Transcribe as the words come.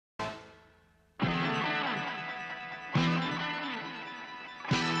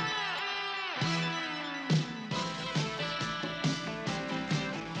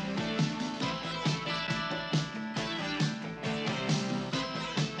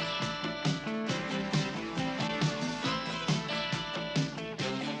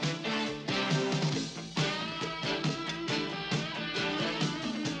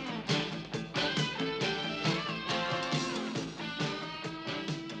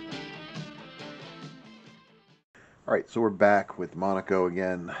Alright, so we're back with Monaco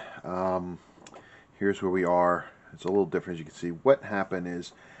again. Here's where we are. It's a little different, as you can see. What happened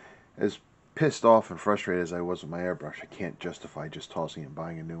is, as pissed off and frustrated as I was with my airbrush, I can't justify just tossing it and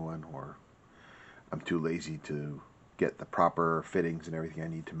buying a new one, or I'm too lazy to get the proper fittings and everything I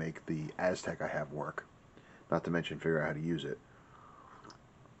need to make the Aztec I have work. Not to mention figure out how to use it.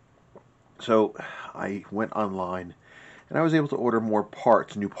 So I went online and I was able to order more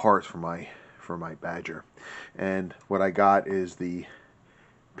parts, new parts for my Badger. And what I got is the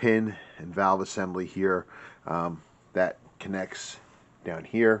pin and valve assembly here that connects down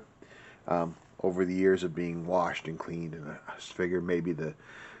here. Over the years of being washed and cleaned, and I figured maybe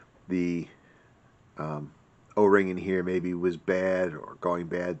the O-ring in here maybe was bad or going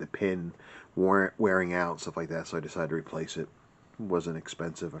bad, the pin wearing out, stuff like that, so I decided to replace it. It wasn't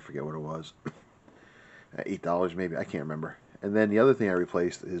expensive, I forget what it was. $8 maybe, I can't remember. And then the other thing I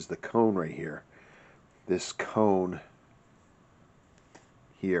replaced is the cone right here. This cone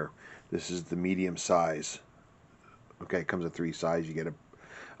here. This is the medium size. Okay, it comes in 3 sizes. You get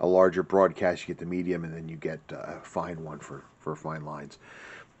a larger broadcast, you get the medium, and then you get a fine one for fine lines.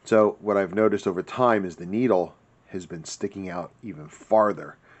 So what I've noticed over time is the needle has been sticking out even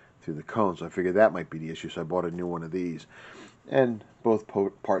farther through the cone. So I figured that might be the issue, so I bought a new one of these. And both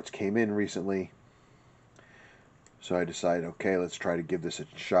parts came in recently. So I decided, okay, let's try to give this a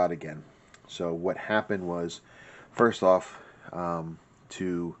shot again. So what happened was, first off, I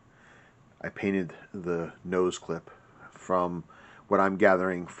painted the nose clip from what I'm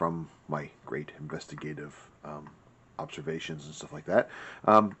gathering from my great investigative observations and stuff like that,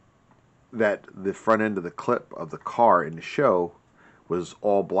 that the front end of the clip of the car in the show was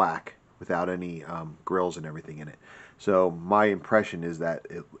all black without any grills and everything in it. So my impression is that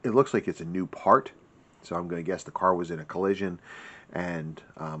it looks like it's a new part. So I'm going to guess the car was in a collision, and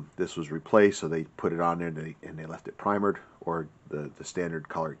this was replaced. So they put it on there and they left it primered, or the standard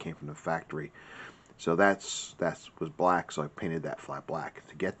color came from the factory. So that was black. So I painted that flat black.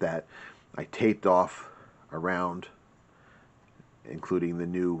 To get that, I taped off around, including the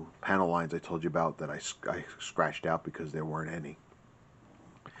new panel lines I told you about that I scratched out because there weren't any.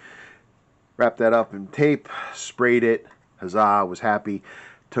 Wrapped that up in tape, sprayed it. Huzzah! Was happy.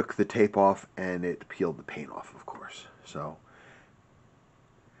 Took the tape off and it peeled the paint off, of course. So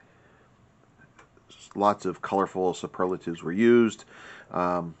lots of colorful superlatives were used,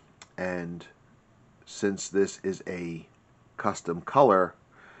 and since this is a custom color,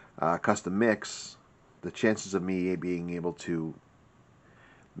 custom mix, the chances of me being able to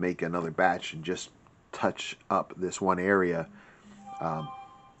make another batch and just touch up this one area,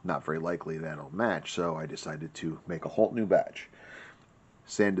 not very likely that'll match. So I decided to make a whole new batch.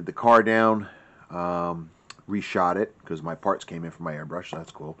 Sanded the car down, reshot it because my parts came in from my airbrush, so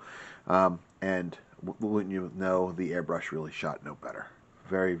that's cool. And wouldn't you know, the airbrush really shot no better.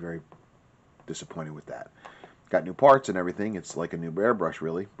 Very, very disappointed with that. Got new parts and everything. It's like a new airbrush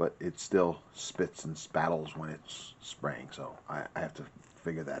really, but it still spits and spattles when it's spraying, so I have to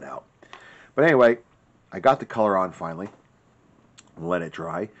figure that out. But anyway, I got the color on finally, let it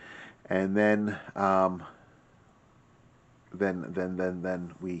dry, and then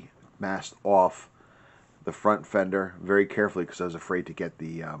then we masked off the front fender very carefully because I was afraid to get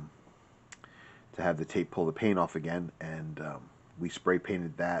the to have the tape pull the paint off again, and we spray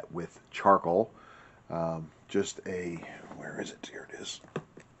painted that with charcoal. Just a, where is it? Here it is.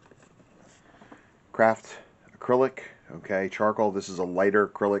 Craft acrylic. Okay, charcoal. This is a lighter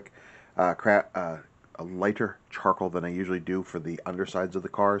acrylic, a lighter charcoal than I usually do for the undersides of the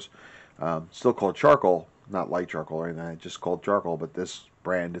cars. Still called charcoal, not light charcoal or anything. It's just called charcoal, but this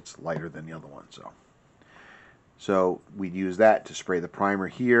brand, it's lighter than the other one. So we use that to spray the primer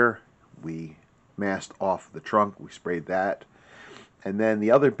here. We masked off the trunk. We sprayed that, and then the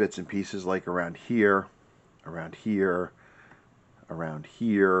other bits and pieces, like around here, around here, around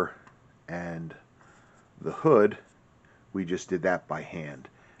here, and the hood, we just did that by hand,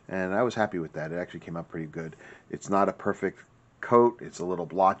 and I was happy with that. It actually came out pretty good. It's not a perfect coat. It's a little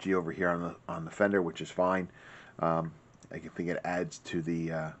blotchy over here on the fender, which is fine. I think it adds to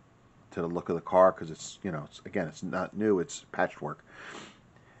the look of the car because it's, you know, it's not new. It's patchwork.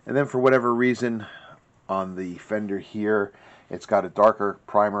 And then for whatever reason, on the fender here, it's got a darker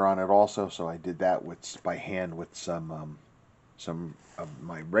primer on it also. So I did that by hand with some of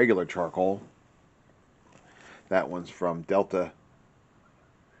my regular charcoal. That one's from Delta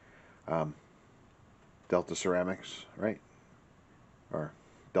Ceramics, right? Or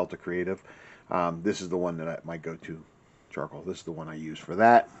Delta Creative. This is the one that my go-to charcoal. This is the one I use for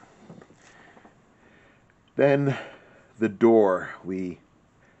that. Then the door, we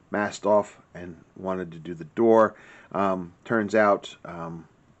masked off and wanted to do the door. Turns out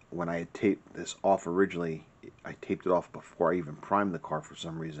when I had taped this off originally, I taped it off before I even primed the car for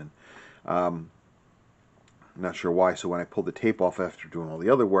some reason. Not sure why. So when I pulled the tape off after doing all the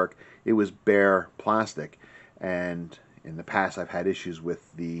other work, it was bare plastic. And in the past, I've had issues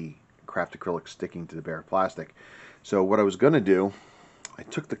with the craft acrylic sticking to the bare plastic. So what I was going to do, I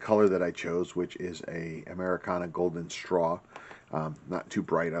took the color that I chose, which is a Americana Golden Straw. Not too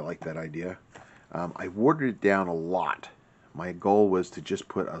bright. I like that idea. I watered it down a lot. My goal was to just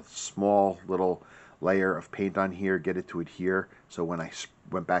put a small little layer of paint on here, get it to adhere, so when I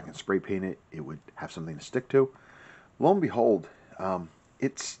went back and spray paint it, it would have something to stick to. Lo and behold,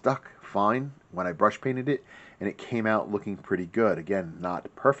 it stuck fine when I brush painted it, and it came out looking pretty good. Again, not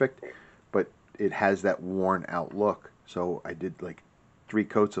perfect, but it has that worn out look. So I did like 3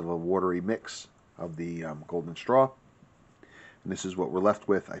 coats of a watery mix of the Golden Straw, and this is what we're left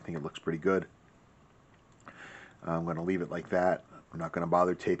with. I think it looks pretty good. I'm going to leave it like that. I'm not going to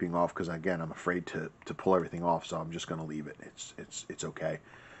bother taping off because, again, I'm afraid to pull everything off, so I'm just going to leave it. It's okay.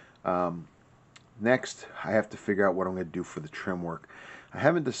 Next, I have to figure out what I'm going to do for the trim work. I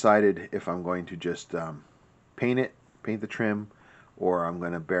haven't decided if I'm going to just paint the trim, or I'm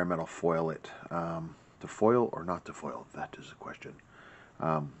going to bare metal foil it. To foil or not to foil, that is a question.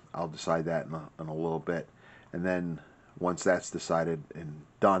 I'll decide that in a little bit. And then once that's decided and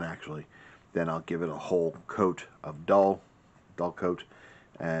done, actually, then I'll give it a whole coat of dull coat,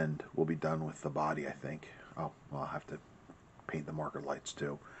 and we'll be done with the body, I think. Oh, well, I'll have to paint the marker lights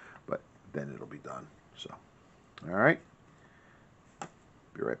too, but then it'll be done. So, all right,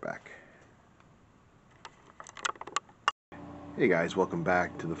 be right back. Hey guys, welcome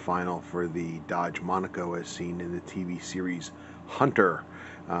back to the final for the Dodge Monaco as seen in the TV series Hunter.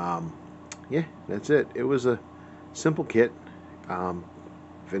 Yeah, that's it. It was a simple kit.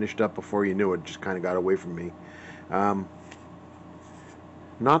 Finished up before you knew it. Just kind of got away from me.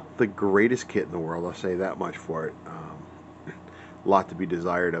 Not the greatest kit in the world, I'll say that much for it. A lot to be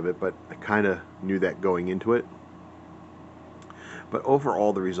desired of it, but I kind of knew that going into it. But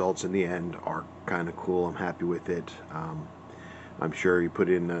overall, the results in the end are kind of cool. I'm happy with it. I'm sure you put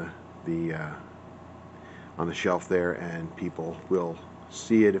in on the shelf there, and people will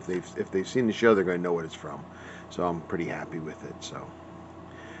see it. If they've seen the show, they're going to know what it's from. So I'm pretty happy with it. So,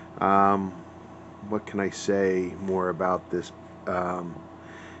 what can I say more about this?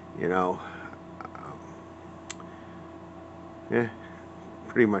 You know, yeah,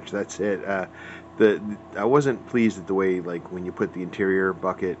 pretty much that's it. I wasn't pleased at the way, like, when you put the interior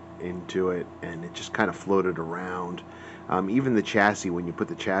bucket into it and it just kind of floated around. Even the chassis, when you put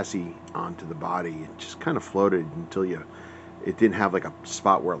the chassis onto the body, it just kind of floated until it didn't have like a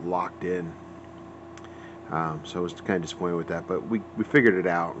spot where it locked in. So I was kind of disappointed with that, but we figured it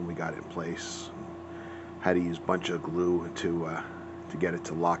out and we got it in place. Had to use a bunch of glue to get it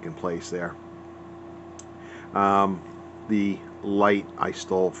to lock in place there. The light I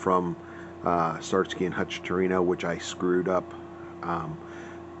stole from Starsky and Hutch Torino, which I screwed up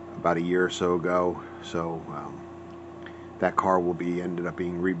about a year or so ago. So that car will ended up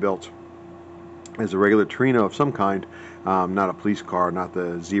being rebuilt as a regular Torino of some kind, not a police car, not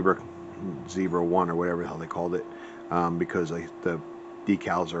the Zebra 1 or whatever the hell they called it, because the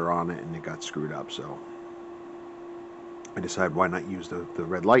decals are on it and it got screwed up. So I decided, why not use the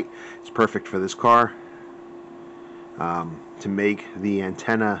red light? It's perfect for this car. To make the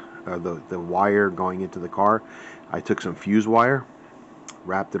antenna, or the wire going into the car, I took some fuse wire,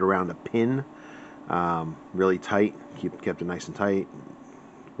 wrapped it around a pin, really tight, kept it nice and tight,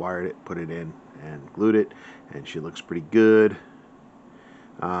 wired it, put it in, and glued it, and she looks pretty good.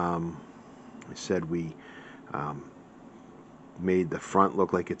 I said we made the front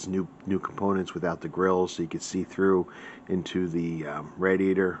look like it's new components without the grills, so you could see through into the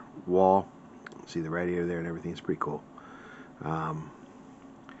radiator wall. See the radiator there and everything. It's pretty cool.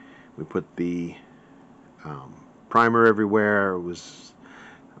 We put the primer everywhere. It was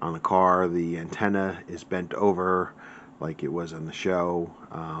on the car. The antenna is bent over like it was on the show.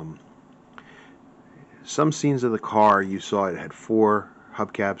 Some scenes of the car you saw it had 4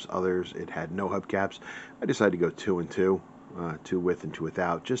 hubcaps, others it had no hubcaps. I decided to go 2 and 2, 2 with and 2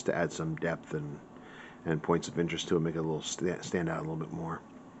 without, just to add some depth and points of interest to it, make it a little stand out a little bit more.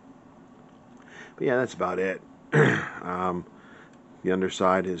 But yeah, that's about it. The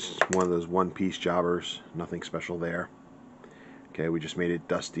underside is one of those one-piece jobbers, nothing special there. Okay, we just made it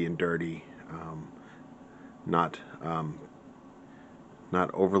dusty and dirty, not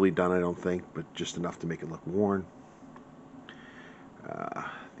overly done, I don't think, but just enough to make it look worn.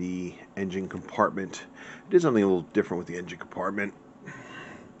 The engine compartment, I did something a little different with the engine compartment.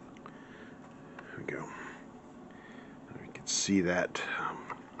 go. You can see that.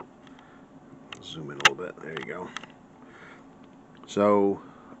 Zoom in a little bit. There you go. So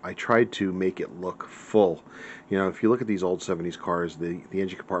I tried to make it look full. You know, if you look at these old 70s cars, the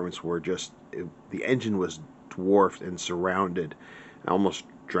engine compartments were just, the engine was dwarfed and surrounded, almost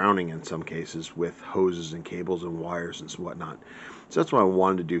drowning in some cases, with hoses and cables and wires and whatnot. So that's what I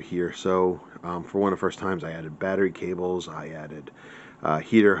wanted to do here. So for one of the first times, I added battery cables, I added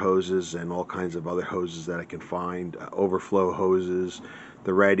heater hoses and all kinds of other hoses that I can find, overflow hoses.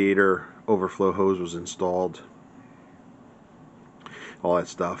 The radiator overflow hose was installed, all that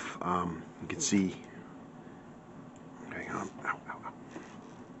stuff. You can see, hang on, ow, ow, ow.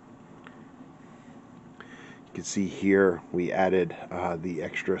 You can see here we added the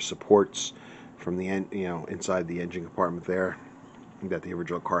extra supports from the end, you know, inside the engine compartment there that the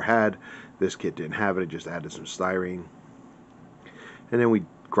original car had. This kit didn't have it. It just added some styrene, and then we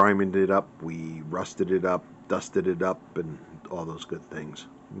grinded it up, we rusted it up, dusted it up, and all those good things.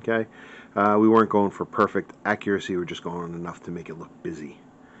 Okay, we weren't going for perfect accuracy. We're just going enough to make it look busy.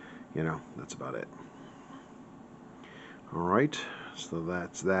 You know, that's about it. All right, so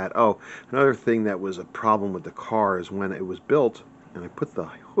that's that. Oh, another thing that was a problem with the car is when it was built and I put the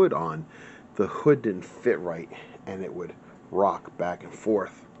hood on, the hood didn't fit right and it would rock back and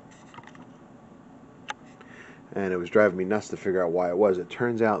forth. And it was driving me nuts to figure out why it was. It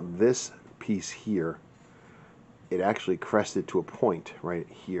turns out this piece here, it actually crested to a point right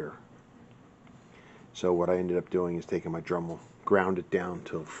here. So what I ended up doing is taking my Dremel, ground it down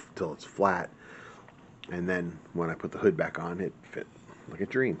till it's flat, and then when I put the hood back on, it fit like a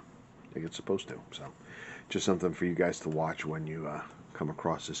dream, like it's supposed to. So just something for you guys to watch when you come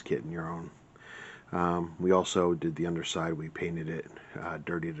across this kit in your own. We also did the underside. We painted it,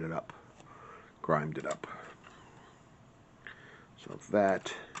 dirtied it up, grimed it up. So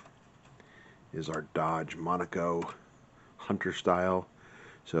that is our Dodge Monaco Hunter style.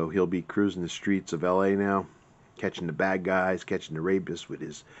 So he'll be cruising the streets of LA now, catching the bad guys, catching the rapists with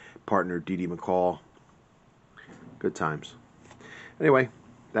his partner Dee McCall. Good times. Anyway,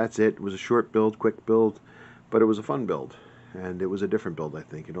 that's it. It was a short build, quick build, but it was a fun build. And it was a different build, I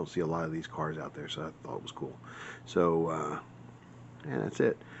think. You don't see a lot of these cars out there, so I thought it was cool. So, yeah, that's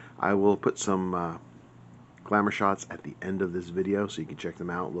it. I will put some glamour shots at the end of this video so you can check them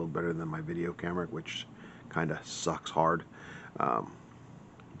out a little better than my video camera, which kind of sucks hard.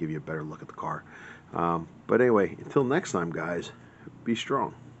 Give you a better look at the car. But anyway, until next time, guys, be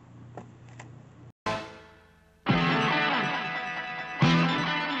strong.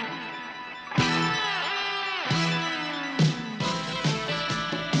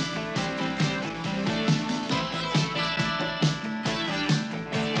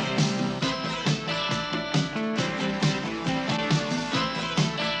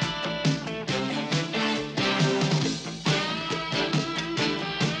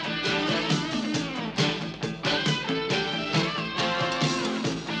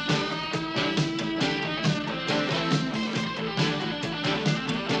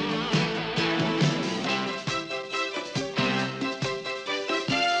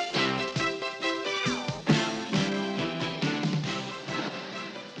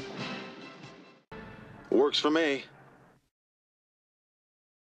 Works for me.